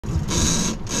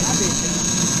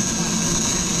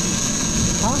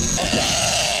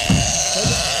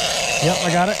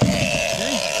I got it.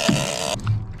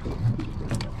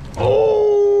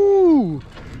 Oh!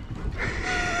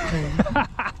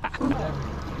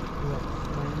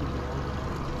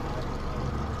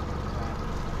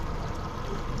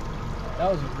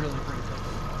 That was a really pretty picture.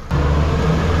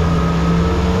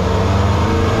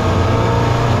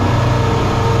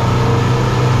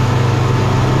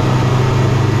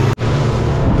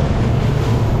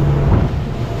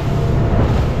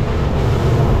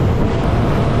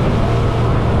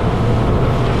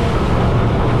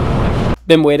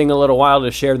 Been waiting a little while to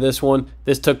share this one.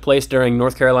 This took place during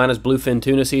North Carolina's bluefin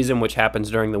tuna season, which happens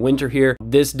during the winter here.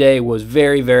 This day was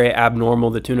very, very abnormal.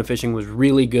 The tuna fishing was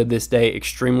really good this day,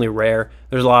 extremely rare.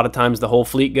 There's a lot of times the whole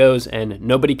fleet goes and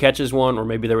nobody catches one, or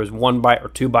maybe there was one bite or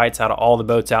two bites out of all the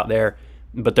boats out there,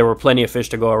 but there were plenty of fish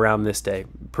to go around this day.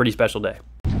 Pretty special day.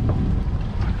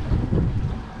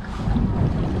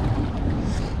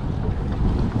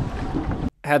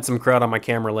 Had some crud on my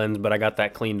camera lens, but I got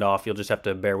that cleaned off. You'll just have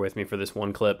to bear with me for this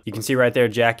one clip. You can see right there,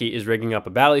 Jackie is rigging up a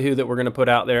ballyhoo that we're going to put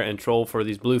out there and troll for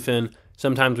these bluefin.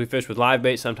 Sometimes we fish with live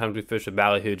bait, sometimes we fish with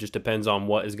ballyhoo. Just depends on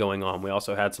what is going on. We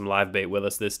also had some live bait with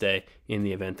us this day in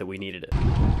the event that we needed it.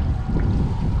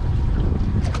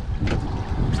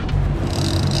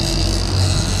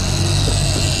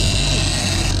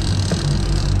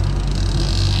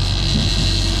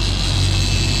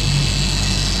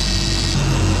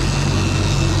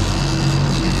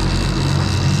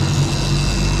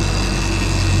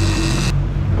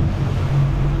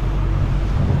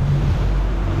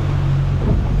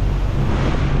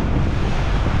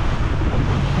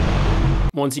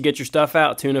 Once you get your stuff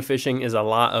out, tuna fishing is a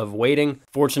lot of waiting.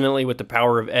 Fortunately, with the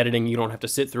power of editing, you don't have to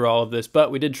sit through all of this,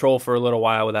 but we did troll for a little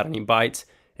while without any bites.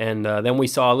 And then we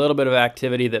saw a little bit of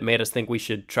activity that made us think we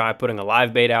should try putting a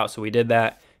live bait out, so we did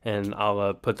that. And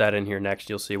I'll put that in here next.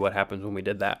 You'll see what happens when we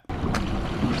did that.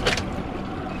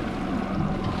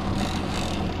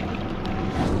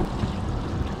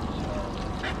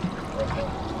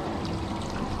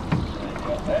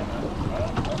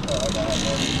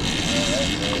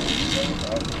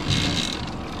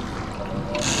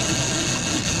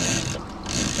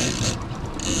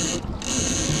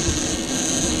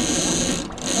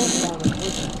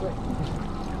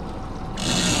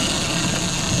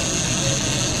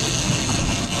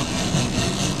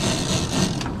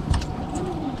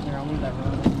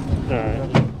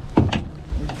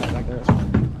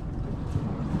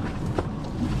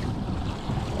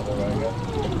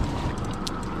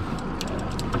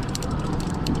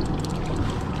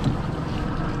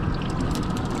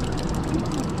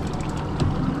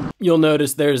 You'll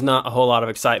notice there's not a whole lot of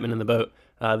excitement in the boat.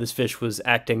 This fish was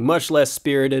acting much less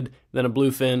spirited than a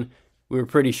bluefin. We were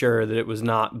pretty sure that it was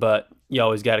not, but you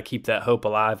always got to keep that hope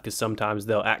alive because sometimes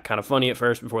they'll act kind of funny at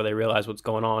first before they realize what's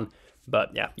going on.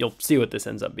 But yeah, you'll see what this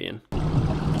ends up being.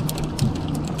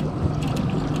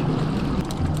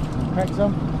 Crack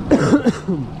some.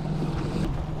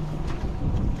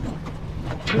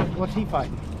 What's he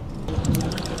fighting?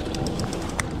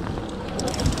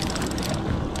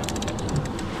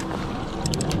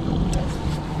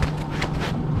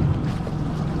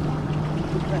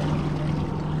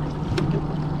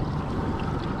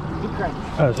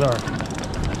 Oh, sorry.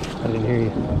 I didn't hear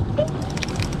you.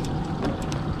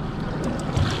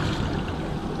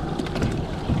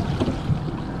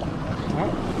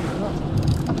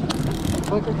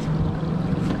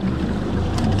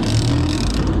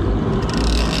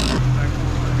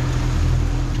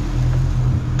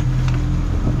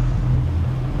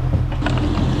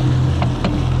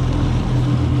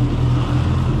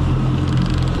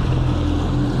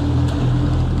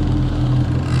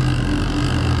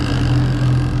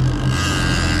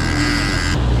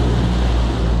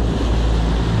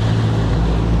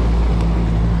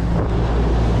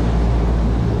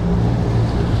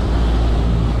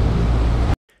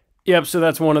 Yep, so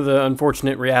that's one of the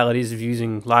unfortunate realities of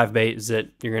using live bait is that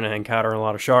you're going to encounter a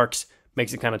lot of sharks.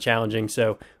 Makes it kind of challenging.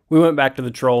 So we went back to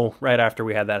the troll right after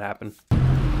we had that happen.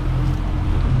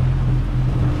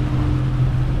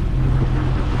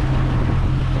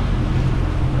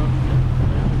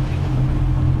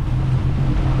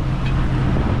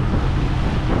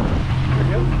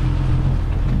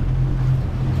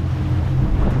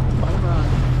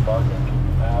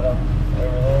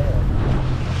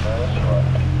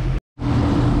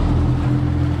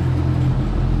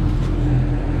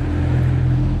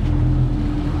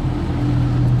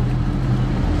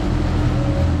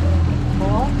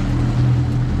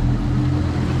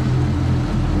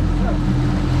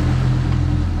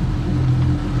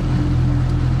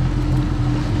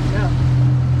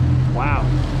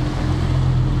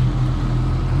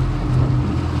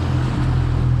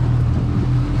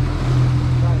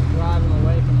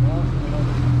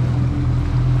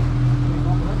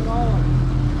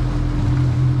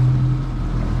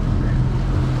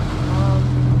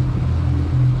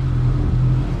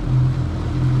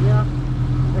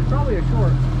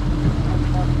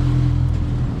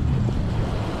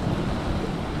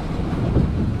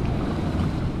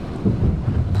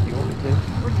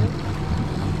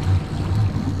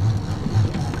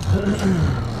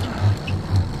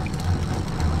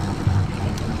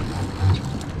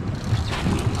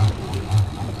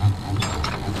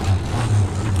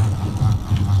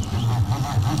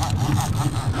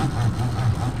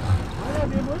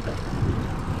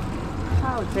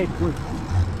 I would say blue.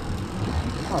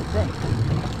 Oh, great.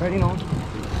 Ready on.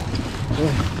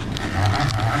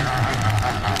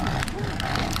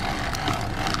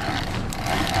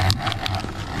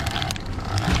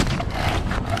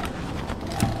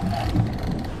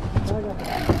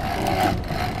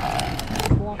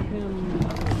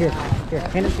 Yeah. Here,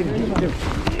 hand it to me.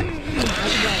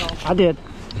 I did.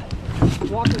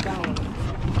 Walk it down.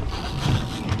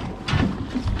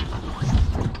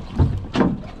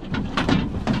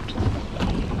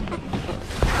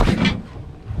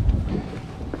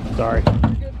 Sorry.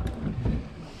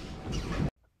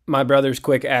 My brother's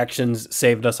quick actions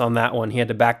saved us on that one. He had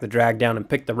to back the drag down and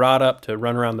pick the rod up to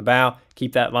run around the bow,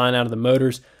 keep that line out of the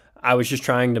motors. I was just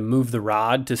trying to move the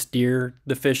rod to steer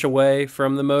the fish away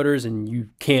from the motors, and you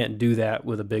can't do that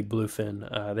with a big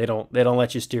bluefin. They don't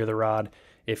let you steer the rod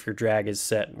if your drag is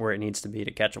set where it needs to be to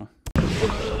catch them.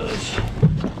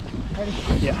 Ready?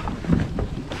 Yeah.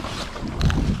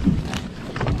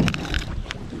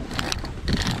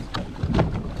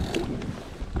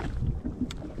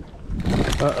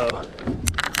 Uh-oh.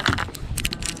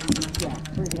 Yeah,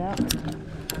 freak it out.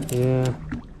 Yeah.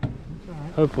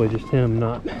 Right. Hopefully just him,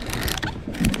 not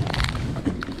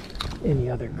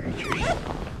any other creatures.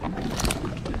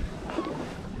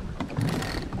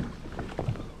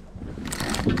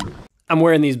 I'm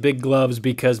wearing these big gloves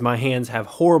because my hands have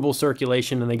horrible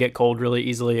circulation and they get cold really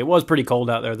easily. It was pretty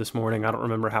cold out there this morning. I don't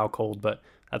remember how cold, but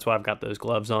that's why I've got those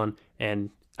gloves on.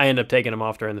 And I end up taking them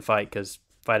off during the fight because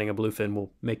fighting a bluefin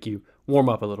will make you warm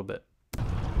up a little bit.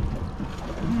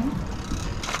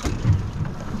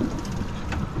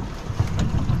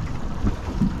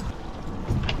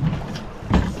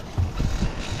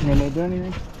 And they do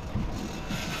anything?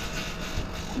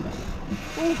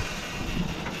 Ooh.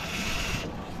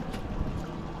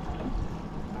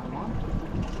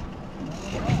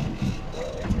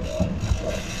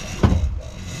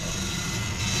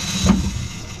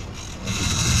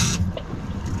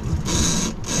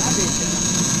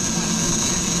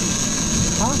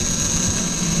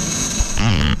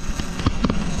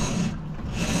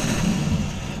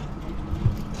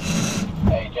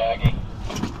 Hey, Jackie.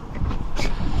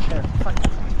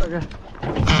 Okay.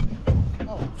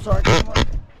 Oh, sorry. Come on.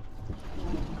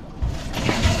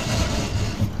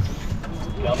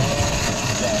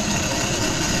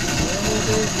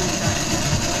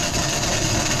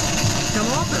 Come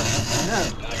off her? No.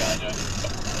 I got you.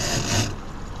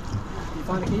 You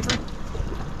find a keeper?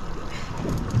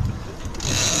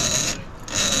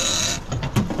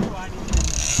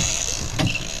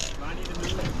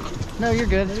 No, you're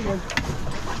good. You're good.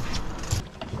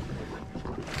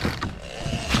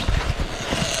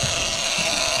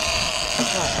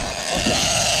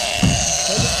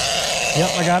 Yep,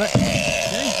 I got it.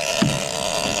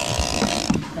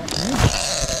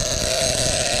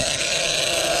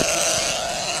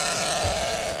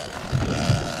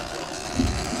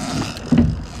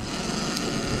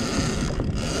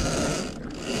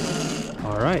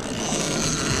 All right.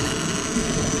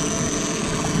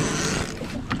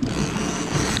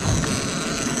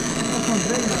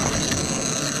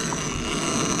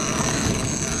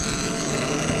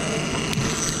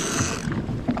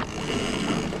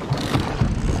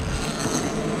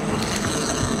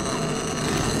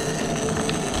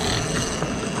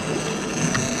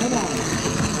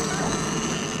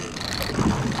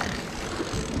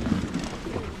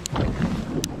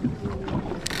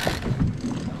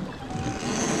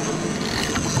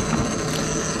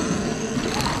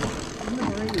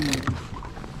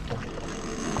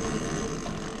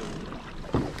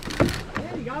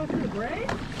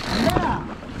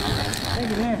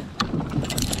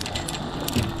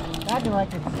 Acting like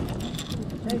it's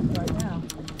safe right now.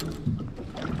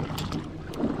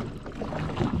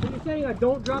 So you're saying I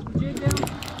don't drop the jig down?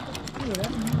 Do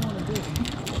whatever you want to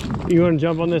do. You want to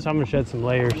jump on this? I'm going to shed some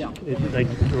layers. Yeah.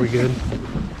 Are we good?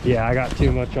 Yeah, I got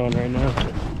too much on right now.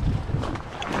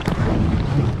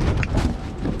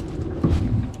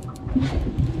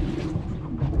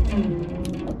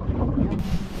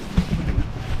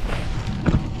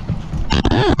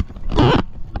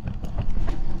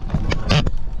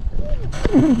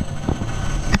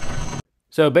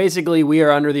 So basically, we are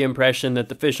under the impression that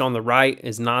the fish on the right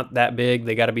is not that big.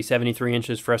 They got to be 73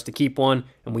 inches for us to keep one.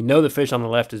 And we know the fish on the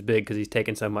left is big because he's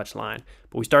taking so much line.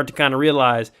 But we start to kind of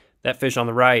realize that fish on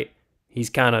the right,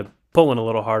 he's kind of pulling a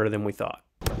little harder than we thought.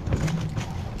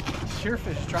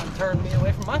 Shearfish is trying to turn me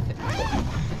away from my fish.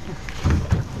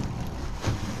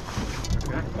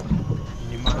 Okay.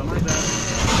 You might like that.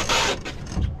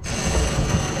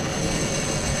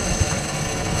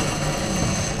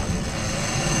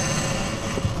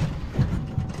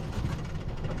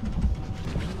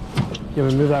 You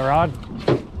want me to move that rod?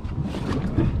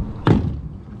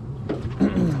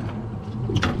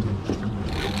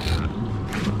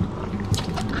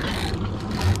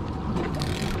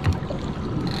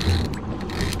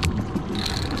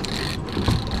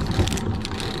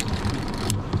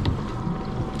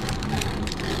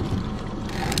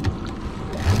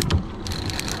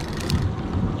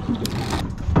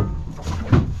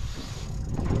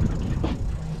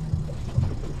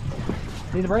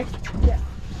 Need a break? Yeah.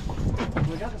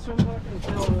 We got the swim hook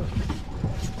until. Do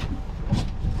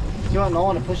you want no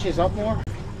one to push his up more?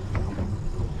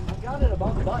 I've got it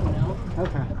above the button now.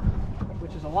 Okay.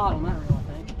 Which is a lot on that reel, I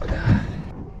think. Go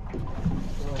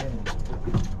ahead.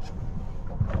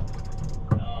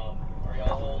 Are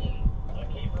y'all holding a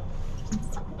keeper?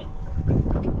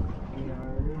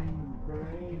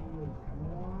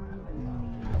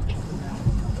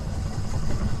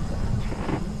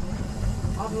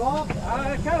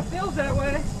 It kind of feels that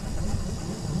way.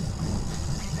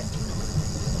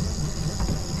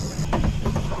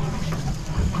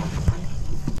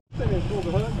 Pull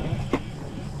the hook.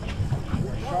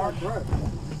 Sharp broke.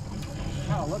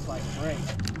 Kind of looks like a break.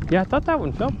 Yeah, I thought that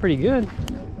one felt pretty good.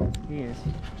 He is.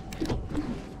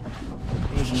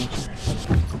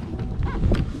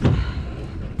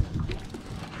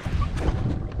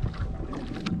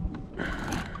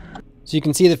 So you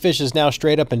can see the fish is now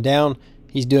straight up and down.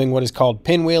 He's doing what is called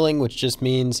pinwheeling, which just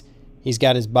means he's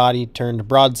got his body turned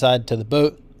broadside to the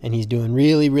boat, and he's doing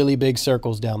really, really big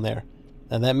circles down there.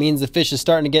 Now that means the fish is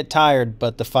starting to get tired,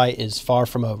 but the fight is far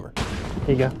from over.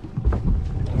 Here you go.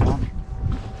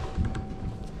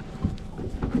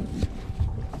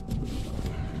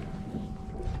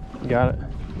 Got it.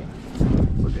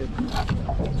 We're good.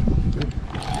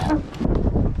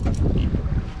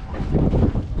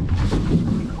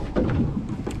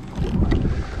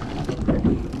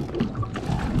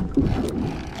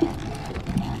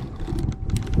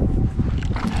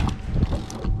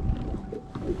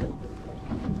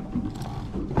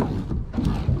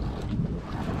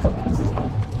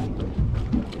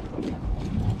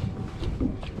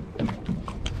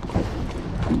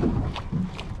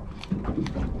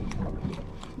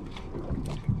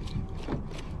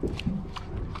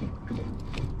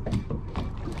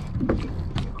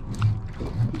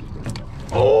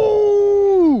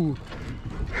 Oh!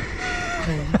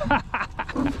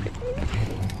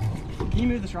 Can you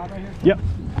move this rod right here? Yep.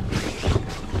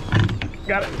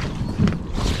 Got it.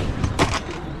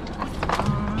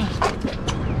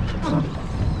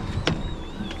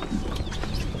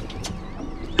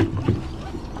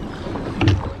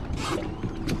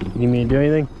 You need me to do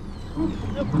anything?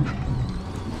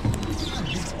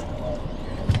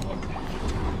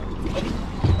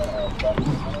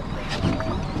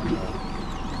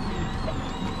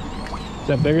 Is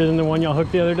that bigger than the one y'all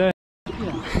hooked the other day?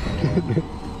 Yeah.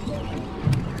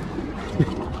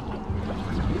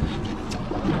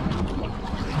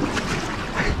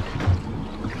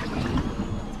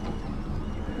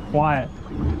 Wyatt,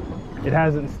 it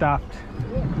hasn't stopped.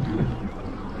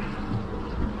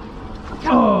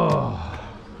 Oh.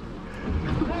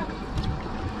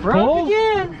 Broke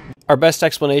again. Our best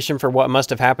explanation for what must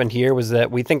have happened here was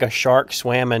that we think a shark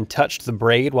swam and touched the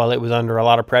braid while it was under a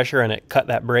lot of pressure, and it cut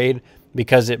that braid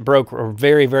because it broke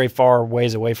very, very far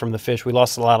ways away from the fish. We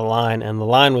lost a lot of line, and the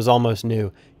line was almost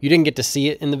new. You didn't get to see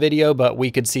it in the video, but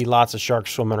we could see lots of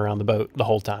sharks swimming around the boat the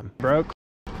whole time. Broke.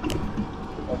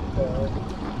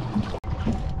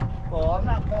 Well, I'm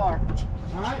not far.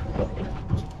 All right.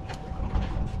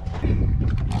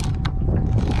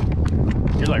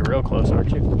 You're like real close,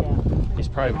 aren't you? Yeah. He's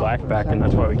probably black back, and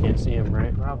that's why we can't see him,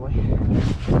 right? Probably.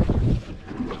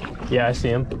 Yeah, I see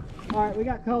him. All right, we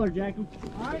got color, Jackie.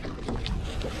 All right.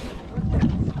 Let's get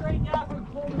straight down and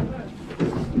pull the hook.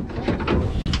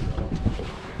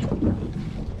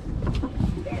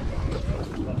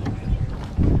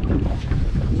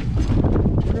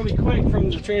 We're gonna be quick from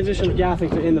the transition of gaffing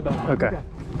to in the boat. Okay.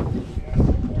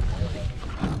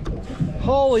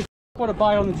 Holy, what a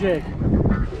bite on the jig.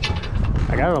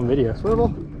 I got it on video.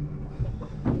 Swivel.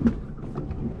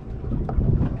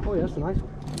 Oh, yeah, that's a nice one.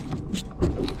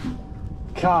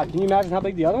 God, can you imagine how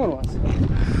big the other one was?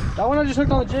 That one I just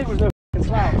hooked on the jig was no f***ing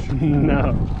slouch.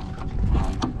 No.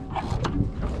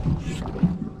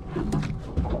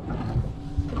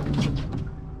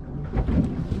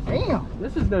 Damn,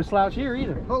 this is no slouch here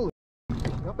either. Holy,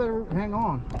 y'all better hang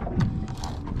on.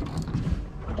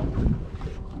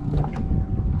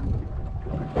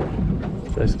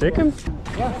 Did I stick him?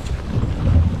 Yeah.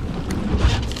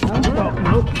 Oh,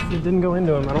 nope, it didn't go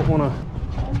into him. I don't want to.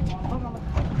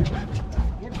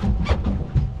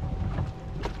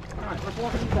 Alright, let's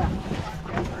walk these back.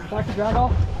 Back to drag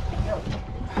off.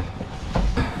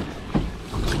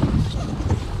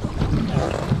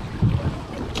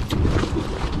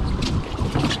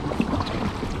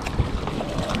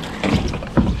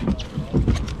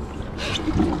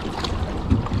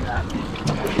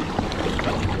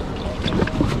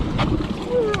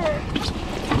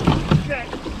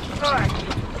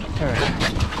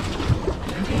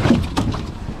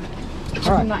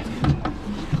 Nice.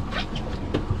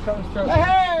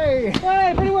 Hey!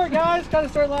 Hey, pretty work, guys. Got to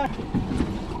start line.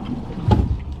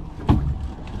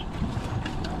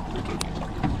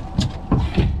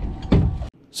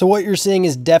 So what you're seeing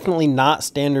is definitely not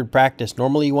standard practice.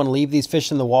 Normally you want to leave these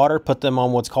fish in the water, put them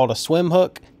on what's called a swim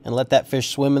hook, and let that fish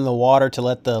swim in the water to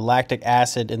let the lactic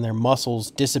acid in their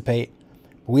muscles dissipate.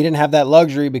 We didn't have that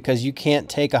luxury because you can't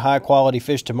take a high quality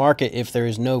fish to market if there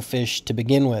is no fish to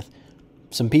begin with.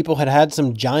 Some people had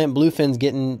some giant bluefins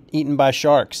getting eaten by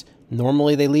sharks.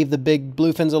 Normally they leave the big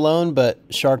bluefins alone, but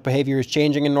shark behavior is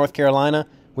changing in North Carolina.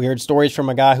 We heard stories from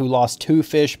a guy who lost 2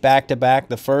 fish back to back.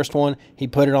 The first one, he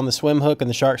put it on the swim hook and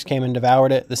the sharks came and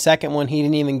devoured it. The second one, he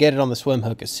didn't even get it on the swim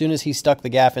hook. As soon as he stuck the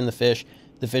gaff in the fish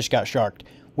got sharked.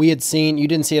 We had seen, you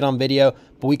didn't see it on video,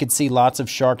 but we could see lots of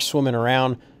sharks swimming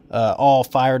around, all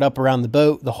fired up around the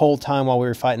boat the whole time while we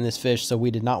were fighting this fish, so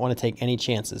we did not want to take any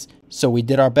chances. So we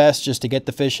did our best just to get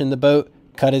the fish in the boat,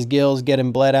 cut his gills, get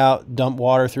him bled out, dump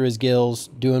water through his gills,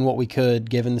 doing what we could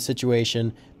given the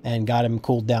situation, and got him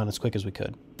cooled down as quick as we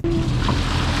could.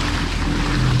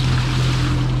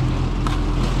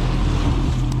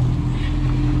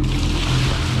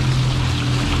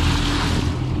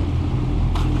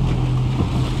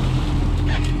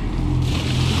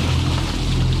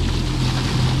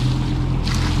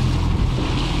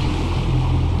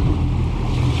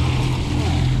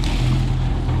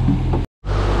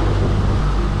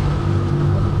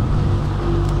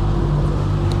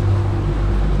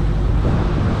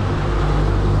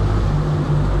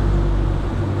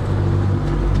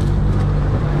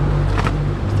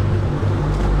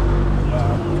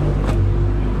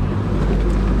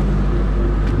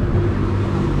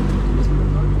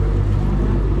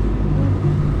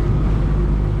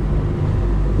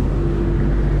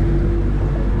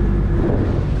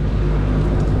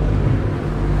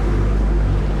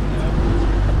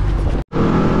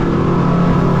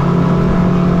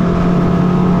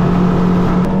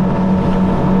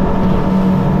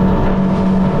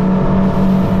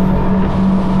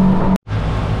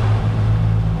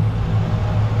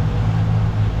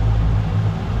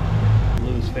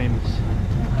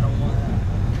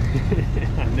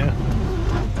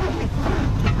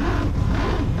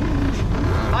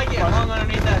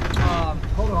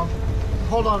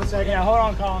 Hold on a second. Yeah, hold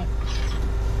on, Colin.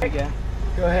 Yeah.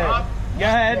 Go ahead. Go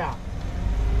ahead. Yeah.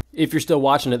 If you're still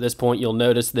watching at this point, you'll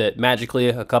notice that magically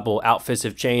a couple outfits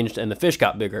have changed and the fish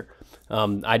got bigger.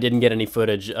 I didn't get any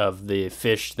footage of the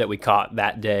fish that we caught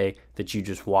that day that you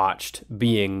just watched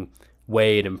being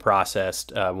weighed and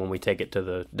processed when we take it to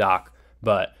the dock.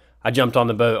 But I jumped on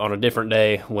the boat on a different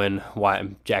day when Wyatt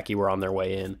and Jackie were on their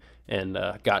way in, and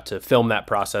got to film that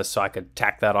process so I could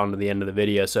tack that onto the end of the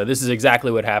video. So this is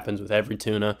exactly what happens with every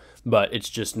tuna, but it's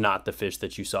just not the fish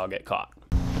that you saw get caught.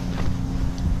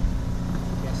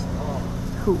 Yes. Oh,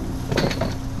 cool.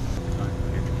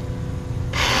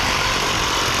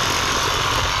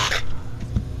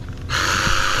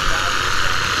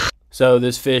 So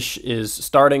this fish is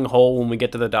starting whole when we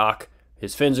get to the dock.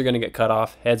 His fins are going to get cut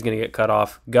off, head's going to get cut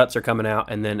off, guts are coming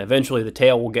out, and then eventually the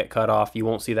tail will get cut off. You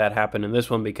won't see that happen in this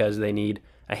one because they need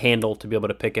a handle to be able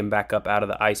to pick him back up out of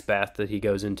the ice bath that he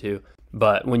goes into.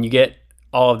 But when you get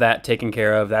all of that taken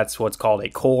care of, that's what's called a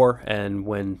core, and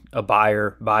when a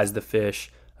buyer buys the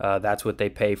fish, that's what they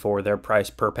pay for. Their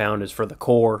price per pound is for the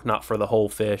core, not for the whole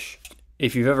fish.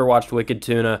 If you've ever watched Wicked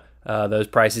Tuna, those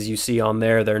prices you see on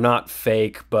there, they're not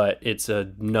fake, but it's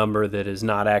a number that is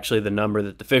not actually the number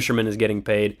that the fisherman is getting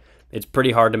paid. It's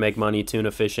pretty hard to make money tuna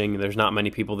fishing. There's not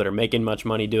many people that are making much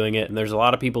money doing it, and there's a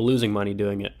lot of people losing money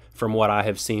doing it from what I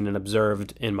have seen and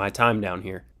observed in my time down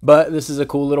here. But this is a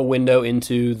cool little window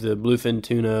into the bluefin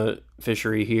tuna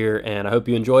fishery here, and I hope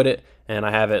you enjoyed it, and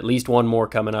I have at least one more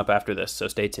coming up after this, so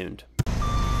stay tuned.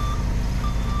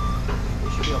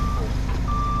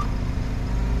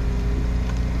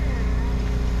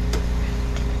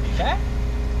 Okay.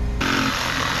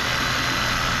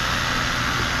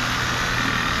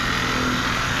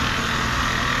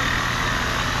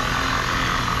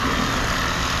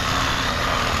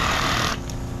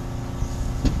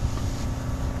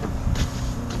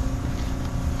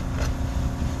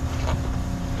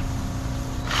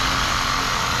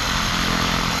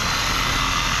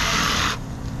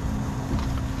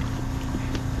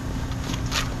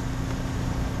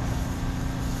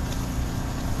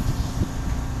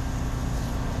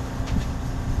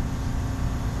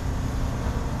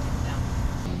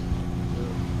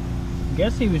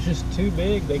 guess he was just too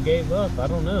big. They gave up. I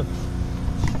don't know.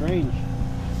 Strange.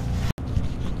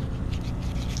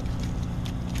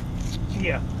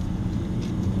 Yeah.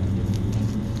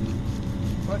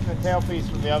 Putting the tail piece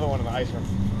from the other one in the ice room.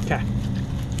 Okay.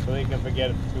 So they can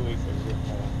forget it for 2 weeks.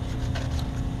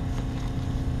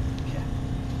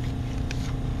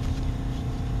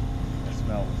 That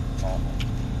smell was awful.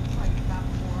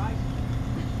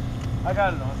 I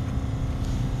got it on.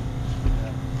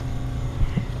 Yeah.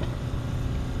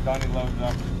 Donnie loads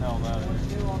up and hell out of What's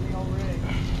new on the old rig?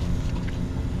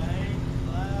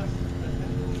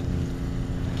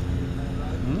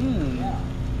 Mmm.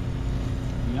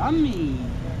 Yummy.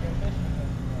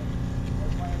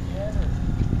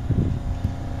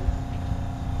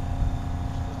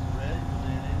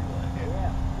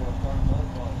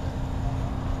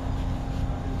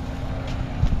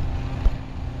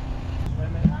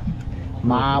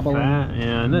 Marbling.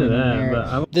 Yeah, I knew that.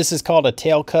 But this is called a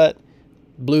tail cut.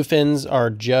 Bluefins are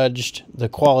judged, the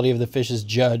quality of the fish is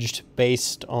judged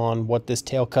based on what this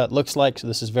tail cut looks like. So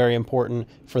this is very important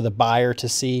for the buyer to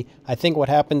see. I think what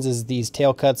happens is these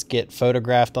tail cuts get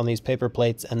photographed on these paper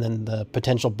plates and then the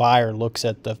potential buyer looks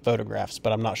at the photographs,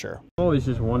 but I'm not sure. I've always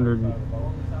just wondered,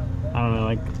 I don't know,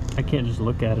 like I can't just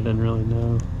look at it and really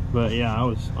know. But yeah, I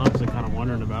was honestly kind of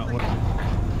wondering about what.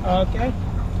 Okay.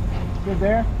 Good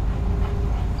there.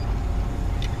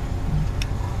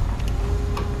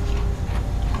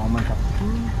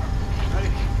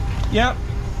 Yep.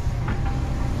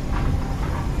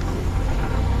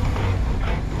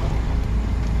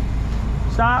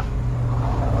 Stop.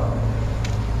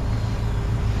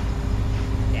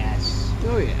 Yes.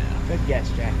 Oh yeah. Good guess,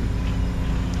 Jackie.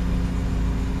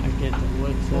 I get the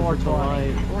what says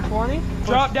 420. 420?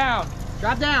 Drop down.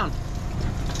 Drop down.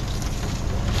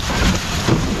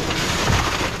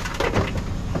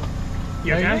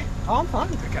 You okay? Oh, I'm fine.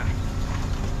 Okay.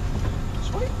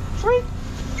 Sweet. Sweet.